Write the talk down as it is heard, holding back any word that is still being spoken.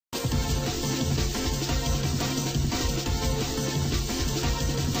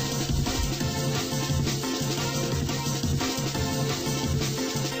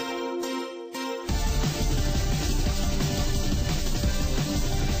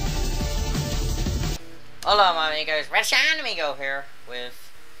Hola, my amigos. Recién amigo here with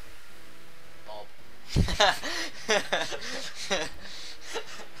Bob.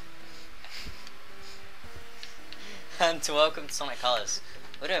 And to welcome to Sonic Colors.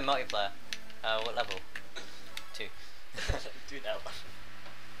 We're doing multiplayer. What level? 2. Do that one.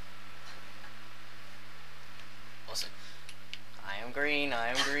 Awesome. I am green, I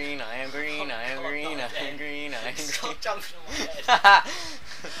am green, I am green, I am green, I am green, I am green. Stop jumping on my head.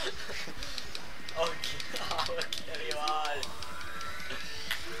 Oh, there you are.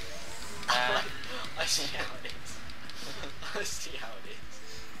 I see how it is. I see how it is.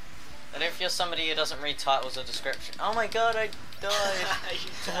 And if you're somebody who doesn't read titles or descriptions, oh my god, I died. You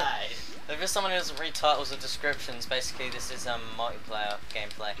died. If you're someone who doesn't read titles or descriptions, basically this is multiplayer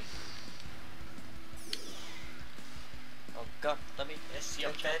gameplay. Oh god, let me. Yes,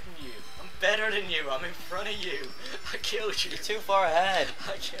 I'm better than you. I'm better than you. I'm in front of you. I killed you. You're too far ahead.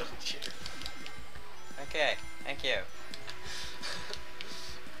 I killed you. Okay, thank you.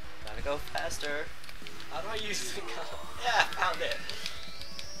 Gotta go faster. How do I use the gun? Yeah, I found it.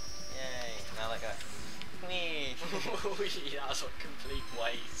 Yay, now let go. Whee! Wee, that was a complete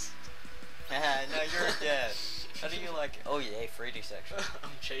waste. No, you're dead. How do you like it? Oh yeah, 3D section.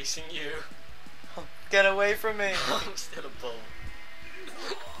 I'm chasing you. Get away from me! I'm still a bull.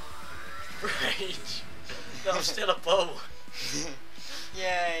 Rage. No, I'm still a bull.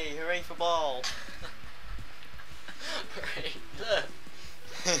 Yay, hooray for ball. Right, look.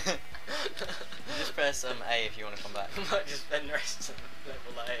 Just press A if you want to come back. I might just spend the rest of the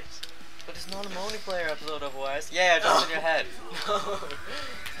level like this. But it's not a multiplayer episode otherwise. Yeah, just in your head. No.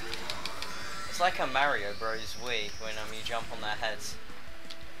 It's like a Mario Bros. Wii when you jump on their heads.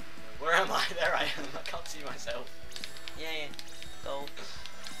 Where am I? There I am. I can't see myself. Yeah, go.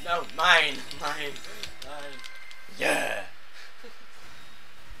 No, mine. Yeah.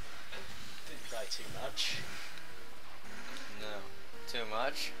 Didn't die too much. No, too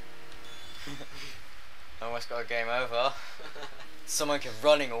much. I almost got a game over. Someone kept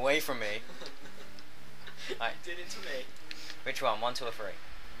running away from me. Right. Did it to me. Which one? 1, 2, or 3?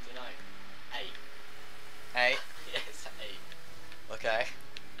 Dunno. 8. 8. Yes, 8. Okay.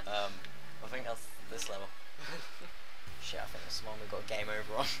 I think that's this level. Shit, I think that's the one we got a game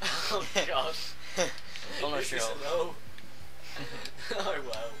over on. Oh god. I'm not Is sure. this a no? Oh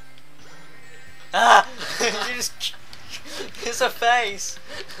well. Ah! You just. It's a face!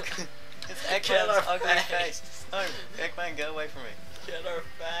 It's Eggman's ugly face. No, Eggman, get away from me. Killer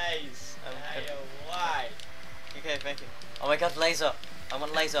face. Hey, Okay. why? Okay, thank you. Oh my god, laser! I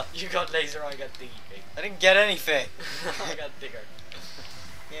want laser. You got laser, I got diggy. I didn't get anything! I got digger.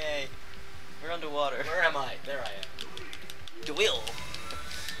 Yay. We're underwater. Where am I? There I am. The wheel!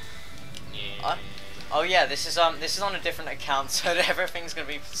 Yeah. Oh yeah, this is on a different account, so everything's gonna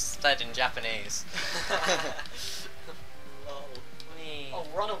be said in Japanese. Lol. Whee. Oh,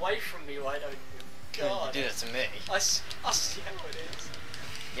 run away from me, why don't you? God. You did it to me. I see how it is.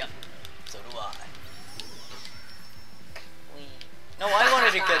 Yep. So do I. Whee. No, I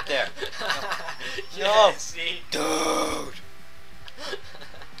wanted to get there. Yeah, No. see? Dude.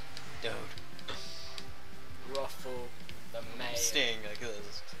 Dude. Ruffle the mail. Sting like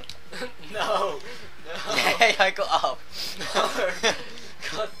this. No. Yay, I got up. No.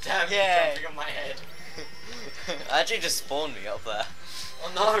 God damn it, Yay. jumping on my head. Actually just spawned me up there.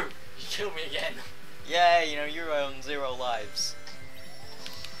 Oh no, you killed me again. Yay, you know, you're on 0 lives.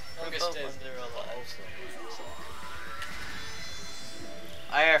 Longest both is on 0 lives.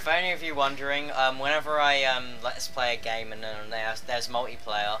 If any of you wondering, whenever I let's play a game and then there's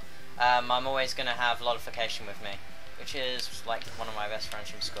multiplayer, I'm always gonna have Lodification with me, which is like one of my best friends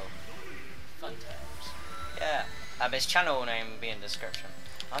from school. Fun times. Yeah. His channel name will be in the description.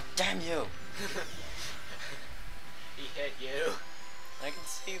 Oh damn you! He hit you. I can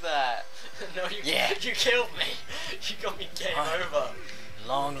see that. No, you Yeah. you killed me. You got me game over.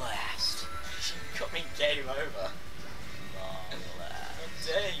 Long last. You got me game over. Long last.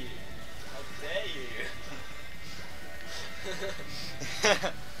 How dare you? How dare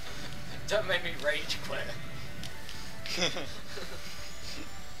you? Don't make me rage quit.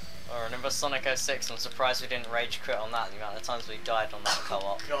 I remember Sonic 06, I'm surprised we didn't rage quit on that, the amount of times we died on that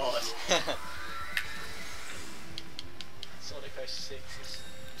co-op. God. Sonic 06 is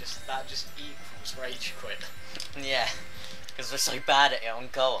just equals rage quit. Yeah, because we're so bad at it on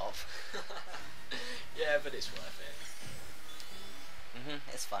co-op. Yeah, but it's worth it.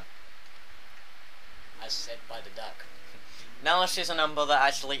 It's fun. As said by the duck. Now let's choose a number that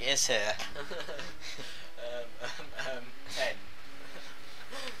actually is here. 10.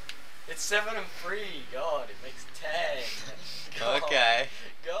 It's 7 and 3. God, it makes 10. God. Okay.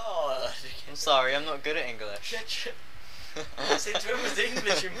 God. I'm sorry, I'm not good at English. Since when was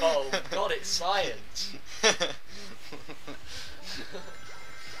English involved? God, it's science.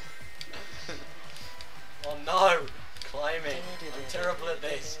 Oh no! Climbing. I'm terrible at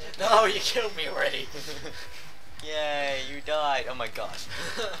this. No, you killed me already. Yay, you died. Oh my gosh.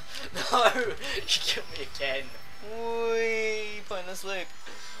 No, you killed me again. Whee, pointless loop.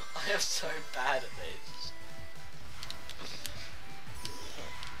 I am so bad at this.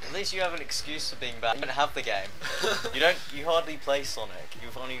 At least you have an excuse for being bad. You don't have the game. You hardly play Sonic.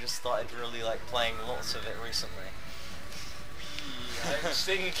 You've only just started really like playing lots of it recently. I'm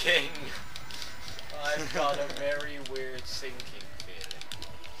sinking. I've got a very weird sinking feeling.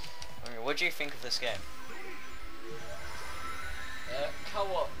 I mean, what do you think of this game?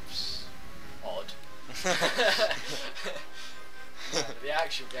 Co-op's odd. The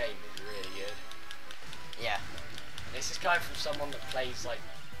actual game is really good. Yeah. This is coming from someone that plays like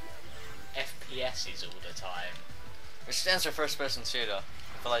FPSs all the time. Which stands for first person shooter,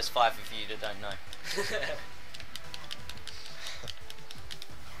 for those 5 of you that don't know.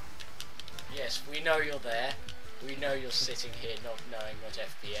 Yes, we know you're there. We know you're sitting here not knowing what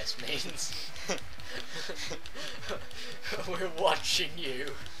FPS means. We're watching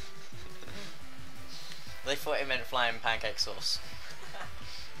you. They thought it meant flying pancake sauce.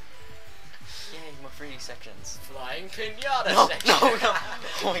 Yay, my 3D sections. Flying pinata No, section. no, no.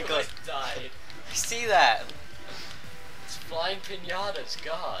 Oh my You god. almost died. I see that. It's flying pinatas,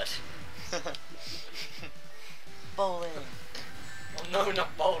 God. Bowling. Oh no,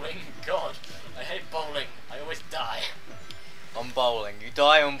 not bowling. God, I hate bowling. I always die. On bowling. You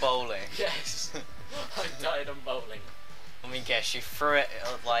die on bowling. Yes, I died on bowling. Let me guess, you threw it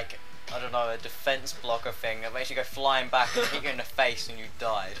at, like, I don't know, a defense blocker thing that makes you go flying back and hit you in the face and you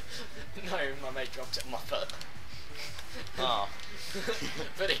died. No, my mate dropped it on my foot. Oh.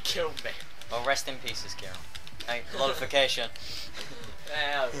 But it killed me. Well, rest in pieces, Kieran. Hey, modification.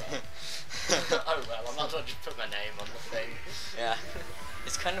 Oh well. Oh well, I might as well just put my name on the thing. Yeah.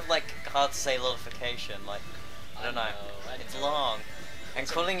 It's kind of like hard to say lolification, like, I don't know. It's long. And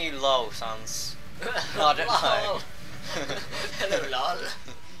calling you lol sounds... I don't know. Hello,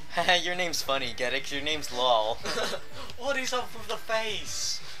 lol. Your name's funny, get it? 'Cause your name's lol. What is up with the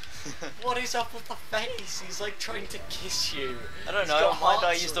face? What is up with the face? He's like trying to kiss you. I don't He's know, got why did I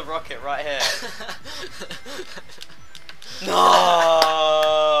hearts use on- the rocket right here? No,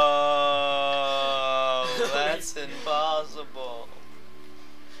 that's impossible.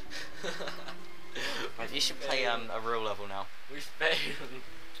 Right, you should play a real level now. We failed.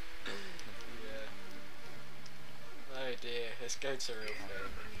 Yeah. Oh dear, let's go to real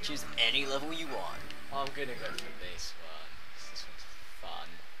thing. Choose any level you want. I'm gonna go for this one. 'Cause this one's fun.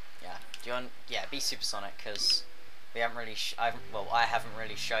 Yeah. Do you want? Yeah, be supersonic because we haven't really. I haven't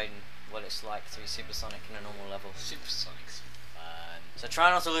really shown what it's like to be supersonic in a normal level. Supersonic's fun. So try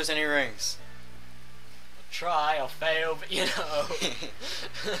not to lose any rings. I'll try, I'll fail, but you know.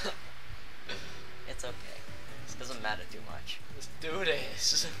 It's okay. This doesn't matter too much. Let's do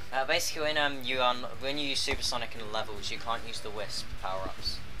this. Basically, when you use supersonic in the levels, you can't use the Wisp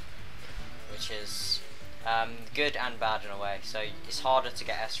power-ups, which is good and bad in a way. So it's harder to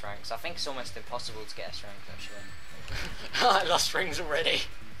get S ranks. I think it's almost impossible to get S ranks actually. I lost rings already.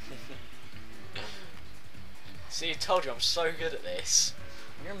 See, I told you I'm so good at this.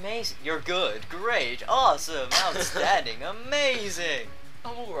 You're amazing. You're good. Great. Awesome. Outstanding. Amazing.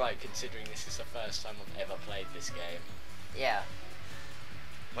 I'm alright considering this is the first time I've ever played this game. Yeah.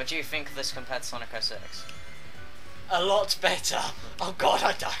 What do you think of this compared to Sonic 06? A lot better. Oh god,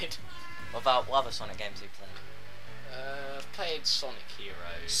 I died. What about what other Sonic games you played? I've played Sonic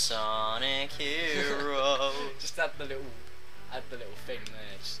Heroes. Sonic Heroes. Just add the little thing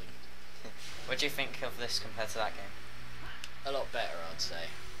there. Just like, What do you think of this compared to that game? a lot better, I'd say.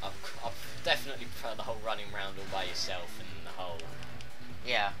 I've definitely preferred the whole running round all by yourself and the whole.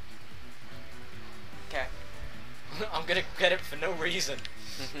 Yeah. Okay. I'm gonna get it for no reason.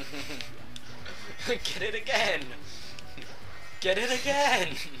 Get it again. Get it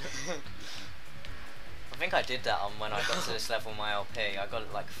again. I think I did that on when I got to this level in my LP. I got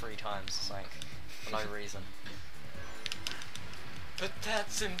it like 3 times, it's like, for no reason. But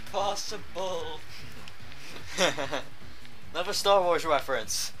that's impossible. Another Star Wars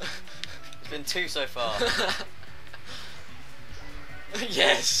reference. There's been 2 so far.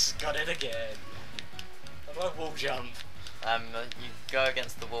 Yes, got it again. How do I wall jump? You go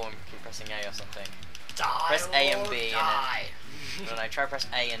against the wall and keep pressing A or something. Die Press A and or B die. and then... No, try press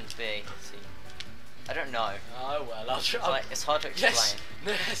A and B. See. I don't know. Oh well, I'll try. It's hard to explain.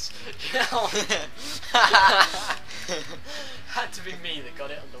 Yes, yes. Had to be me that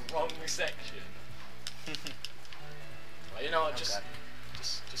got it on the wrong section. Well, you know what? Just,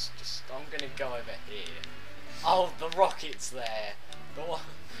 I'm gonna go over here. Oh, the rocket's there. The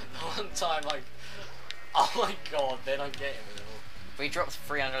one time, like, oh my god, then I get him. We dropped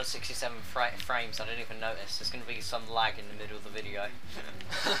 367 frames. I didn't even notice. There's gonna be some lag in the middle of the video.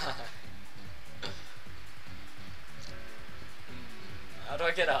 How do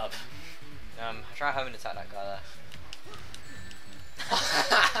I get up? Try home and attack that guy there.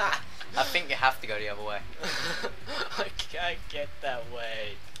 I think you have to go the other way. I can't get that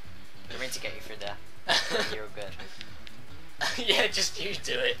way. I mean to get you through there. You're good. Yeah, just you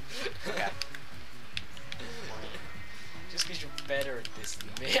do it. Okay. Just because you're better at this than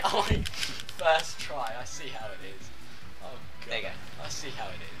me. Oh, my first try. I see how it is. Oh god. There you go. I see how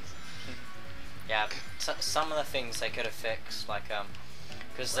it is. Yeah. Some of the things they could have fixed, like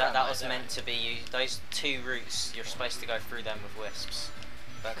because that was meant to be those two routes. You're supposed to go through them with wisps,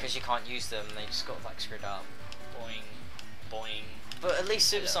 but because you can't use them, they just got like screwed up. Boing, boing. But at least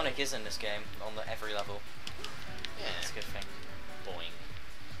Supersonic is in this game on every level. Yeah, that's a good thing. Boing.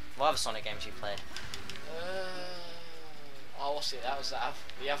 What other Sonic games you played? Oh, what's it? That was the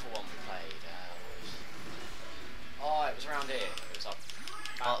other one we played. It was around here. It was up.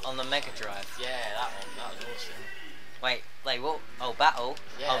 On the Mega Drive. Yeah, that one. That was awesome. Wait, what? Oh, Battle?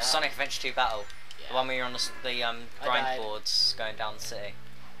 Yeah, oh, Sonic Adventure 2 Battle. Yeah. The one where you're on the grind boards going down the city.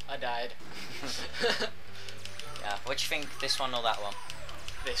 I died. Yeah, what do you think, this one or that one?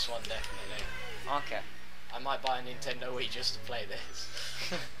 This one, definitely. Okay. I might buy a Nintendo Wii just to play this.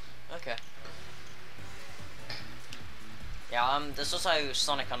 Okay. Yeah, there's also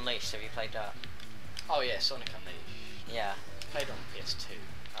Sonic Unleashed, have you played that? Oh yeah, Sonic Unleashed. Yeah. Played on PS2.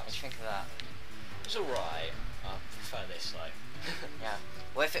 What do you think of that? It was alright. I prefer this though. Yeah.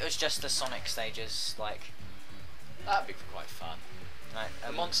 What if it was just the Sonic stages, like... That'd be quite fun. Like,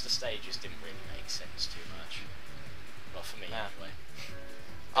 The monster stages didn't really make sense too much. Well, for me anyway.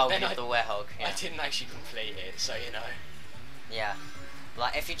 Oh, then the werehog, yeah. I didn't actually complete it, so you know. Yeah.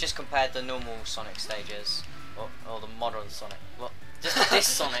 Like, if you just compared the normal Sonic stages, or the modern Sonic, well, just this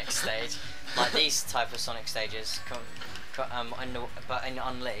Sonic stage, like these type of Sonic stages, but in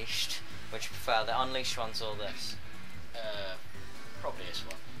Unleashed, which you prefer, the Unleashed ones or this? Probably this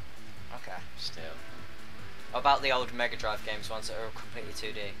one. Okay. Still. What about the old Mega Drive games, ones that are completely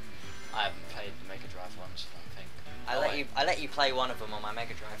 2D? I haven't played the Mega Drive ones, I don't think. I let you play one of them on my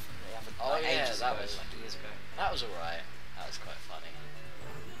Mega Drive. Ages ago, was like years ago. That was alright. That was quite funny.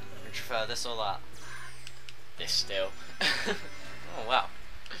 Would you prefer this or that? This still. Oh wow.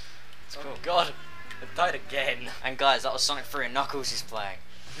 It's cool. God, I died again. And guys, that was Sonic 3 and Knuckles he's playing.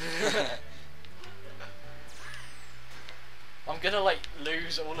 I'm gonna like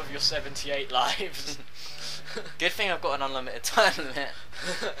lose all of your 78 lives. Good thing I've got an unlimited time limit.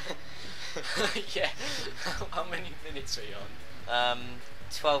 Yeah. How many minutes are you on?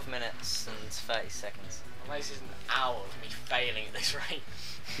 12 minutes and 30 seconds. Well, this is an hour of me failing at this rate.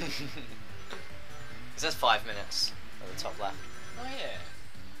 It says 5 minutes at the top left. Oh yeah.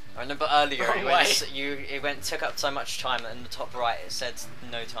 I remember earlier Wrong took up so much time that in the top right it said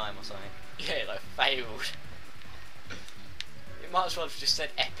no time or something. Yeah, like failed. It might as well have just said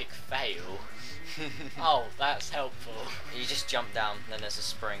epic fail. Oh, that's helpful. You just jump down, then there's a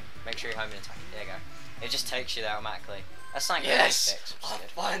spring. Make sure you're home and attack. There you go. It just takes you there automatically. That's something Yes! fix, I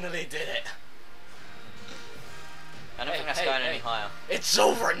finally did it. I don't think that's going any higher. It's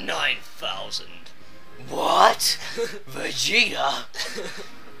over 9,000. What? Vegeta?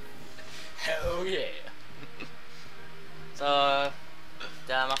 Hell yeah. So,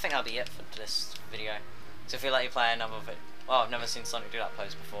 I think that'll be it for this video. So if you like you play another bit. Well, I've never seen Sonic do that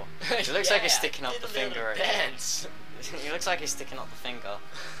pose before. It looks like he's sticking up the finger. Dance. It looks like he's sticking up the finger.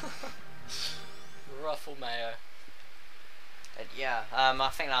 Ruffle mayo. Yeah, I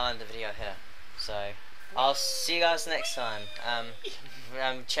think that'll end the video here. So, I'll see you guys next time.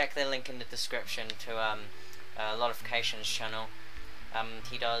 Check the link in the description to Lodification's channel.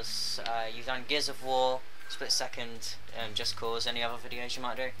 He does. You've done Gears of War, Split Second, Just Cause. Any other videos you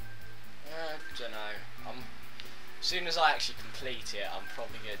might do? Don't know. As soon as I actually complete it, I'm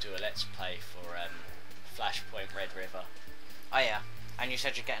probably going to do a Let's Play for Flashpoint Red River. Oh yeah, and you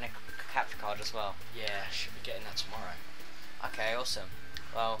said you're getting a capture card as well. Yeah, I should be getting that tomorrow. Okay, awesome.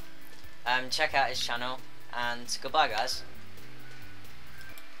 Well, check out his channel, and goodbye guys.